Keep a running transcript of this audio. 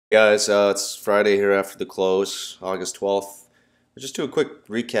Guys, it's Friday here after the close, August 12th. I'll just do a quick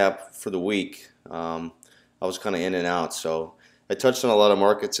recap for the week. I was kind of in and out, so I touched on a lot of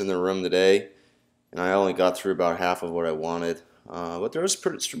markets in the room today, and I only got through about half of what I wanted. But there was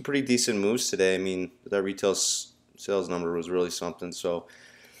some pretty decent moves today. I mean, that retail sales number was really something. So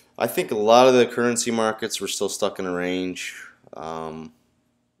I think a lot of the currency markets were still stuck in a range, um,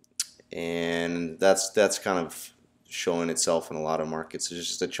 and that's kind of showing itself in a lot of markets. It's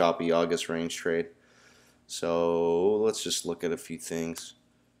just a choppy August range trade. So let's just look at a few things.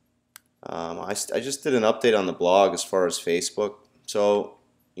 I just did an update on the blog as far as Facebook. So,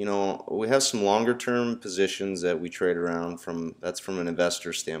 we have some longer term positions that we trade around that's from an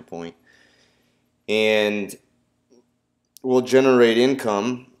investor standpoint. And we'll generate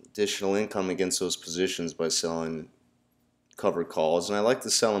additional income against those positions by selling covered calls. And I like to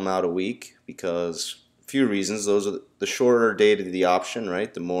sell them out a week because a few reasons. Those are the shorter dated the option,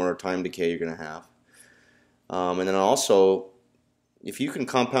 right? The more time decay you're going to have. And then also, if you can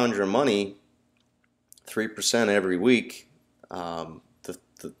compound your money 3% every week, the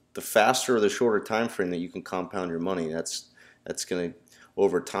faster or the shorter time frame that you can compound your money, that's going to,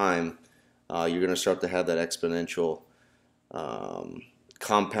 over time, you're going to start to have that exponential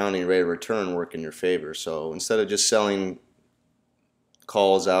compounding rate of return work in your favor. So instead of just selling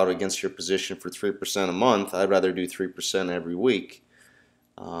calls out against your position for 3% a month, I'd rather do 3% every week.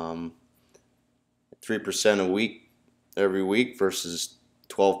 3% a week every week versus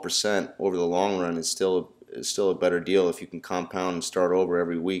 12% over the long run is still a better deal if you can compound and start over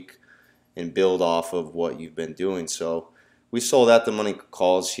every week and build off of what you've been doing. So we sold at the money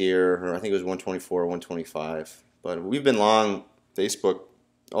calls here, or I think it was 124 or 125. But we've been long Facebook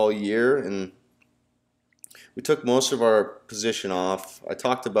all year, and we took most of our position off. I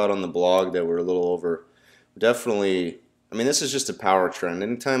talked about on the blog that we're a little over. Definitely, I mean, this is just a power trend.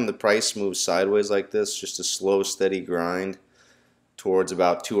 Anytime the price moves sideways like this, just a slow, steady grind towards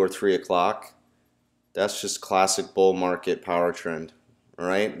about 2 or 3 o'clock, that's just classic bull market power trend, all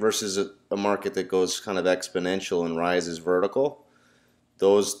right? Versus a market that goes kind of exponential and rises vertical.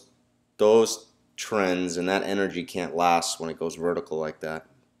 Those trends and that energy can't last when it goes vertical like that.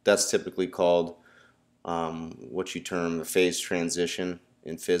 That's typically called what you term the phase transition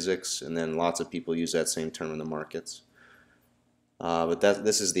in physics, and then lots of people use that same term in the markets. But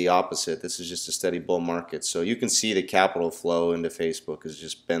this is the opposite. This is just a steady bull market. So you can see the capital flow into Facebook has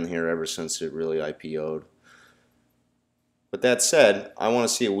just been here ever since it really IPO'd. But that said, I want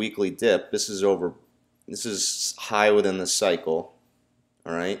to see a weekly dip. This is high within the cycle.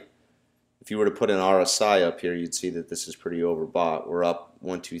 All right. If you were to put an RSI up here, you'd see that this is pretty overbought. We're up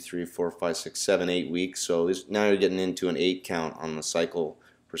 1, 2, 3, 4, 5, 6, 7, 8 weeks. So now you're getting into an 8 count on the cycle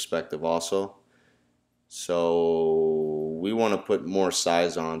perspective also. So we want to put more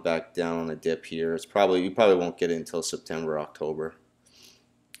size on back down on the dip here. You probably won't get it until September, October.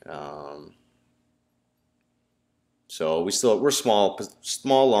 So we're small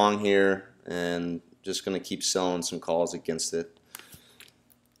long here, and just going to keep selling some calls against it.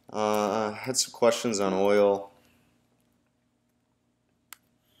 I had some questions on oil.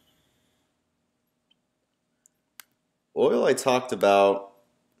 Oil I talked about.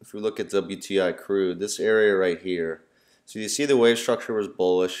 If we look at WTI crude, this area right here, so you see the wave structure was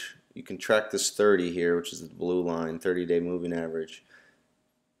bullish. You can track this 30 here, which is the blue line, 30-day moving average.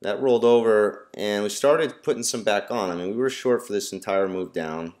 That rolled over, and we started putting some back on. I mean, we were short for this entire move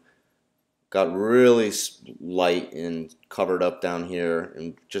down. Got really light and covered up down here,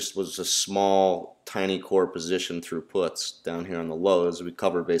 and just was a small, tiny core position through puts down here on the lows. We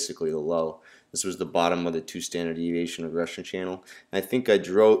covered basically the low. This was the bottom of the 2 standard deviation regression channel. And I think I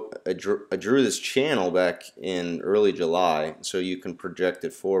drew this channel back in early July, so you can project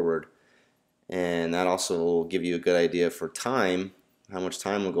it forward. And that also will give you a good idea for time, how much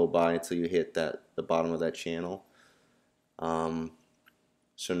time will go by until you hit the bottom of that channel.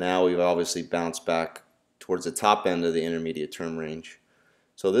 So now we've obviously bounced back towards the top end of the intermediate term range.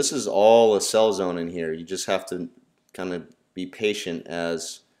 So this is all a sell zone in here. You just have to kind of be patient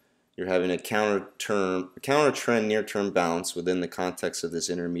as you're having a counter trend near term bounce within the context of this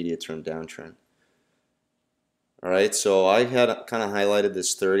intermediate term downtrend. Alright, so I had kind of highlighted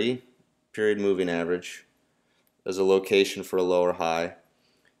this 30 period moving average as a location for a lower high.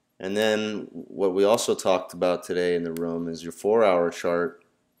 And then what we also talked about today in the room is your 4-hour chart.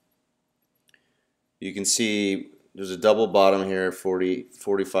 You can see there's a double bottom here at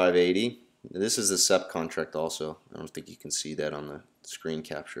 45.80. This is the SEP contract also. I don't think you can see that on the screen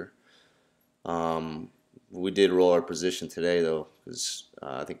capture. We did roll our position today though, because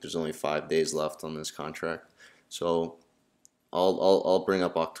I think there's only 5 days left on this contract. So I'll bring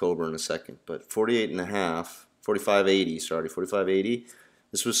up October in a second, but 48.5, 45.80, sorry, 45.80.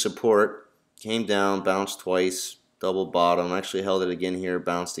 This was support, came down, bounced twice, double bottom, actually held it again here,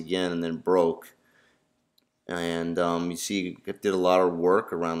 bounced again, and then broke. And you see it did a lot of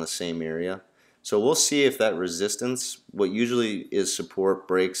work around the same area. So we'll see if that resistance, what usually is support,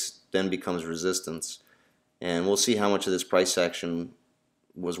 breaks, then becomes resistance. And we'll see how much of this price action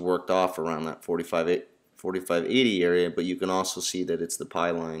was worked off around that 45.80 area, but you can also see that it's the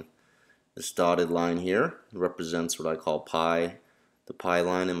pi line. This dotted line here represents what I call pi, the pi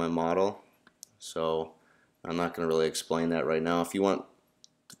line in my model. So I'm not going to really explain that right now. If you want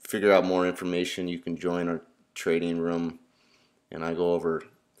to figure out more information, you can join our trading room, and I go over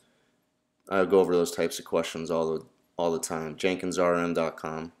those types of questions all the time.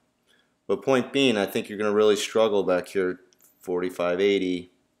 JenkinsRM.com. But point being, I think you're going to really struggle back here, 45.80,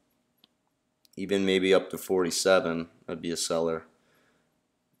 even maybe up to 47. I'd be a seller.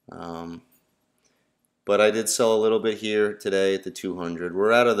 But I did sell a little bit here today at the 200.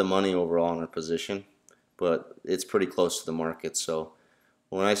 We're out of the money overall in our position, but it's pretty close to the market. So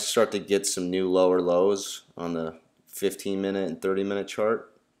when I start to get some new lower lows on the 15-minute and 30-minute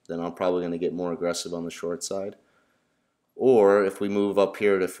chart, then I'm probably going to get more aggressive on the short side. Or if we move up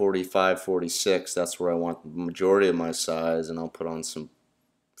here to 45, 46, that's where I want the majority of my size, and I'll put on some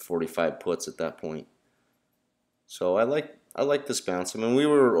 45 puts at that point. So I like this bounce. I mean, we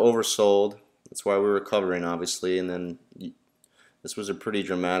were oversold. That's why we were covering, obviously, and then this was a pretty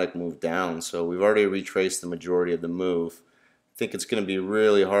dramatic move down. So we've already retraced the majority of the move. I think it's going to be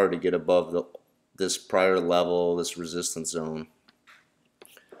really hard to get above this prior level, this resistance zone.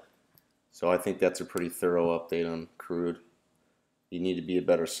 So I think that's a pretty thorough update on crude. You need to be a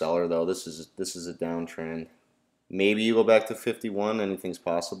better seller, though. This is a downtrend. Maybe you go back to 51. Anything's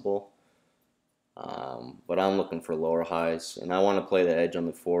possible. But I'm looking for lower highs, and I want to play the edge on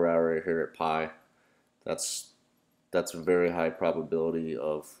the 4-hour here at pi. That's a very high probability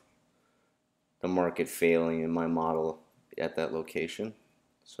of the market failing in my model at that location.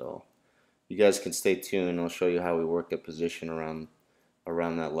 So you guys can stay tuned. I'll show you how we work that position around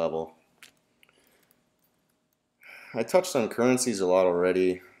that level. I touched on currencies a lot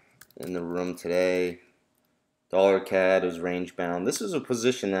already in the room today. Dollar CAD is range bound. This is a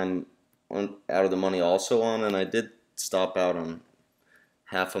position I'm out of the money also on, and I did stop out on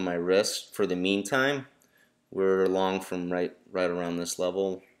half of my risk for the meantime. We're long from right around this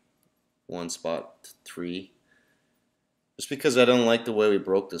level, 1.3, just because I don't like the way we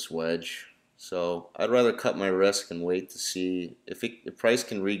broke this wedge. So I'd rather cut my risk and wait to see if price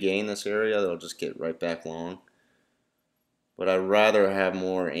can regain this area. They'll just get right back long. But I'd rather have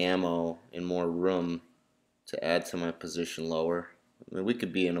more ammo and more room to add to my position lower. I mean, we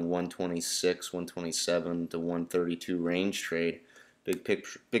could be in a 126, 127 to 132 range trade, big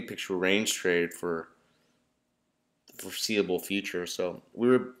picture range trade for the foreseeable future. So we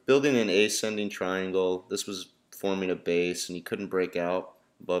were building an ascending triangle. This was forming a base, and you couldn't break out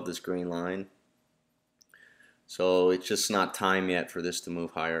above this green line. So it's just not time yet for this to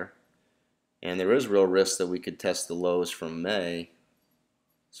move higher. And there is real risk that we could test the lows from May.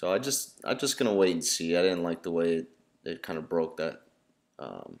 So I'm just gonna wait and see. I didn't like the way it kind of broke that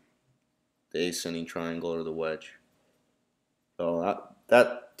the ascending triangle or the wedge. So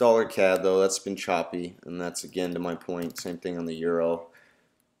that dollar CAD though, that's been choppy, and that's again to my point. Same thing on the euro.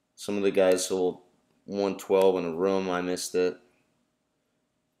 Some of the guys sold 112 in a room. I missed it.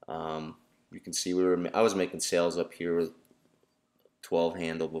 You can see I was making sales up here with 12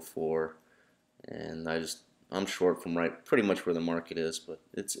 handle before. And I'm short from pretty much where the market is, but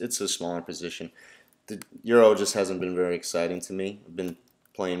it's a smaller position. The euro just hasn't been very exciting to me. I've been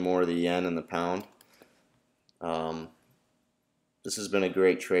playing more of the yen and the pound. This has been a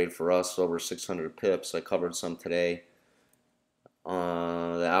great trade for us, over 600 pips. I covered some today. The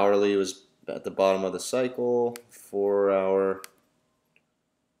hourly was at the bottom of the cycle. 4-hour,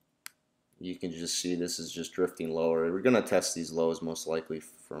 you can just see this is just drifting lower. We're going to test these lows most likely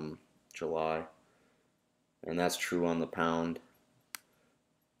from July, and that's true on the pound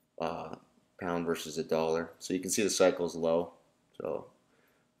versus a dollar. So you can see the cycle's low. So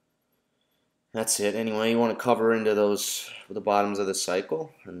that's it. Anyway, you want to cover into the bottoms of the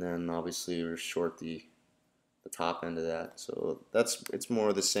cycle, and then obviously you're short the top end of that. So it's more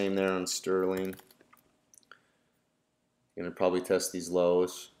of the same there on sterling. Gonna probably test these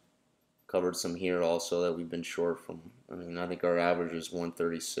lows. Covered some here also that we've been short from. I mean, I think our average is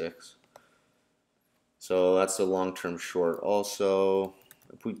 136. So that's a long-term short. Also,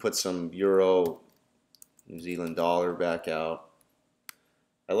 if we put some euro, New Zealand dollar back out,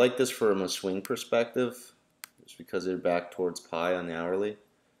 I like this from a swing perspective. just because they're back towards pi on the hourly.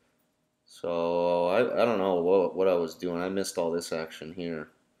 So I don't know what I was doing. I missed all this action here,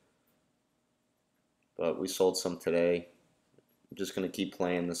 but we sold some today. I'm just going to keep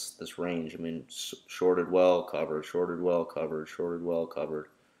playing this range. I mean, shorted well, covered, shorted well, covered, shorted well, covered.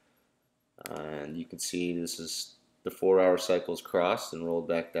 And you can see this is the 4-hour cycles crossed and rolled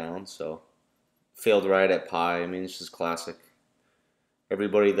back down. So failed right at pi. I mean, it's just classic.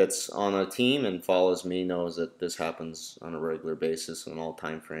 Everybody that's on a team and follows me knows that this happens on a regular basis on all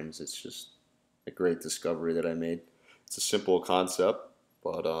time frames. It's just a great discovery that I made. It's a simple concept,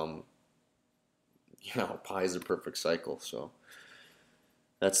 but you know, pi is a perfect cycle. So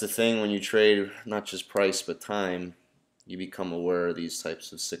that's the thing when you trade not just price but time, you become aware of these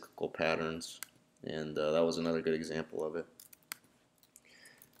types of cyclical patterns, and that was another good example of it.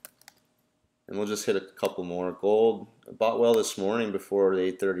 And we'll just hit a couple more. Gold, I bought well this morning before the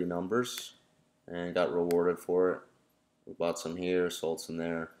 8:30 numbers and got rewarded for it. We bought some here, sold some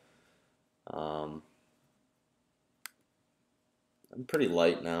there. I'm pretty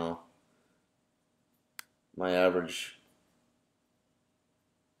light now. My average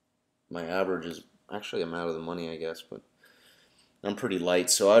is actually, I'm out of the money, I guess, but I'm pretty light,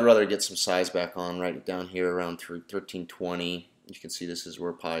 so I'd rather get some size back on right down here around 1320. You can see this is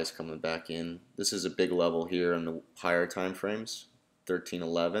where pi is coming back in. This is a big level here on the higher time frames,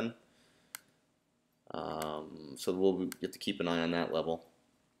 1311. So we'll get to keep an eye on that level.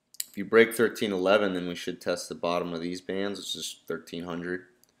 If you break 1311, then we should test the bottom of these bands, which is 1300.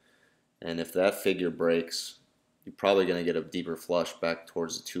 And if that figure breaks, you're probably going to get a deeper flush back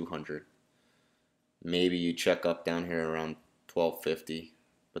towards the 200. Maybe you check up down here around 1250.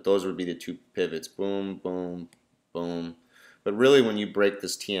 But those would be the two pivots. Boom, boom, boom. But really, when you break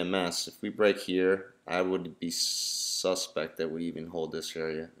this TMS, if we break here, I would be suspect that we even hold this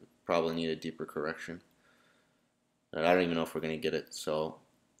area. Probably need a deeper correction. I don't even know if we're going to get it. So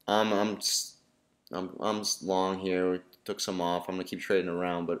I'm long here. We took some off. I'm going to keep trading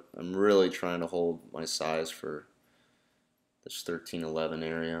around, but I'm really trying to hold my size for this 1311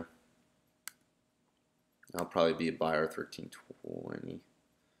 area. I'll probably be a buyer 1320.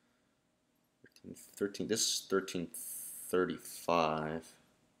 13, this is 1335.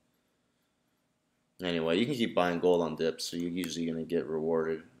 Anyway, you can keep buying gold on dips, so you're usually going to get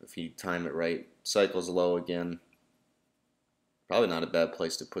rewarded if you time it right. Cycle's low again. Probably not a bad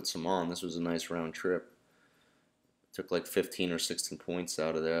place to put some on. This was a nice round trip. Took like 15 or 16 points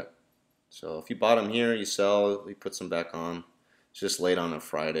out of that. So if you bought them here, you sell, you put some back on. It's just late on a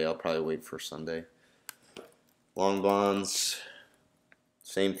Friday. I'll probably wait for Sunday. Long bonds,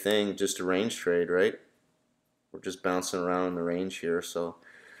 same thing, just a range trade, right? We're just bouncing around in the range here. So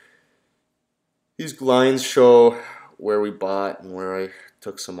these lines show where we bought and where I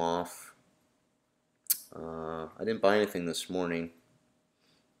took some off. I didn't buy anything this morning.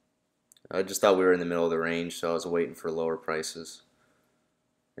 I just thought we were in the middle of the range, so I was waiting for lower prices,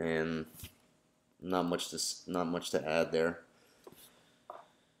 and not much to add there.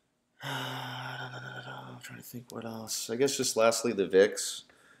 I'm trying to think what else. I guess just lastly, the VIX.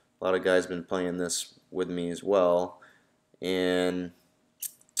 A lot of guys been playing this with me as well, and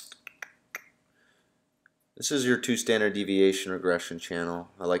this is your 2 standard deviation regression channel.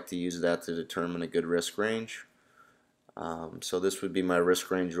 I like to use that to determine a good risk range. So this would be my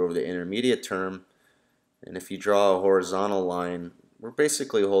risk range over the intermediate term, and if you draw a horizontal line, we're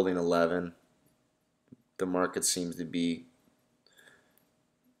basically holding 11. The market seems to be,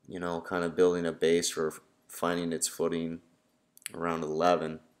 you know, kind of building a base or finding its footing around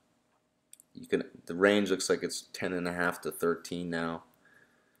 11. The range looks like it's 10.5 to 13 now.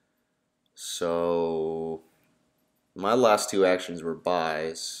 So my last 2 actions were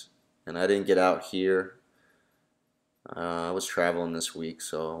buys, and I didn't get out here. I was traveling this week,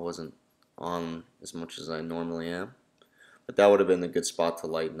 so I wasn't on as much as I normally am. But that would have been a good spot to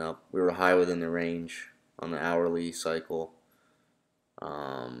lighten up. We were high within the range on the hourly cycle. So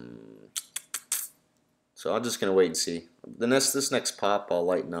I'm just going to wait and see. This next pop, I'll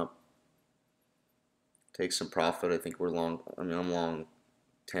lighten up. Take some profit. I think we're long. I mean, I'm long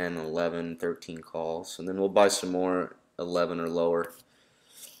 10, 11, 13 calls. And then we'll buy some more 11 or lower.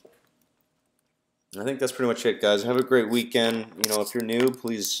 I think that's pretty much it, guys. Have a great weekend. You know, if you're new,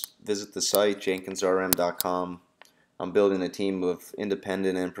 please visit the site, jenkinsrm.com. I'm building a team of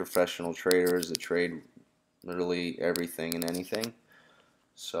independent and professional traders that trade literally everything and anything.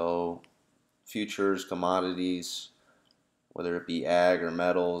 So, futures, commodities, whether it be ag or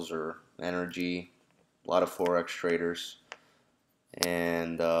metals or energy, a lot of Forex traders.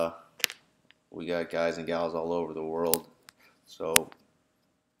 And we got guys and gals all over the world. So,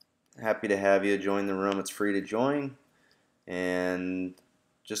 Happy to have you join the room. It's free to join. And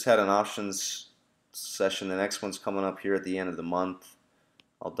just had an options session. The next one's coming up here at the end of the month.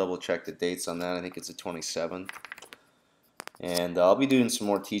 I'll double check the dates on that. I think it's the 27th. And I'll be doing some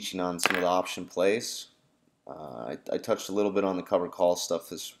more teaching on some of the option plays. I touched a little bit on the covered call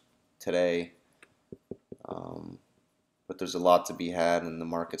stuff today. But there's a lot to be had in the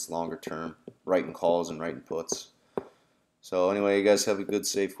markets longer term, writing calls and writing puts. So anyway, you guys have a good,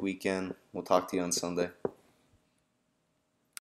 safe weekend. We'll talk to you on Sunday.